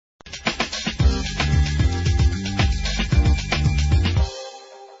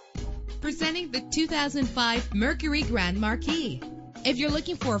Presenting the 2005 Mercury Grand Marquis. If you're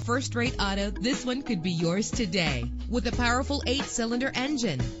looking for a first-rate auto, this one could be yours today. With a powerful 8-cylinder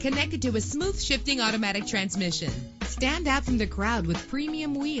engine connected to a smooth shifting automatic transmission. Stand out from the crowd with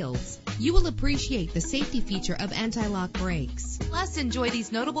premium wheels. You will appreciate the safety feature of anti-lock brakes. Plus, enjoy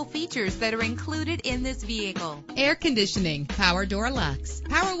these notable features that are included in this vehicle: air conditioning, power door locks,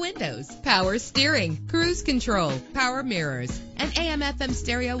 power windows, power steering, cruise control, power mirrors, an AM/FM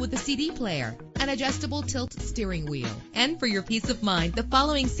stereo with a CD player, an adjustable tilt steering wheel. And for your peace of mind, the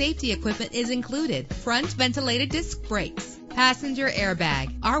following safety equipment is included: front ventilated disc brakes, passenger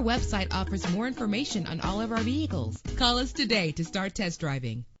airbag. Our website offers more information on all of our vehicles. Call us today to start test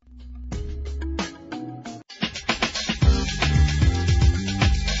driving.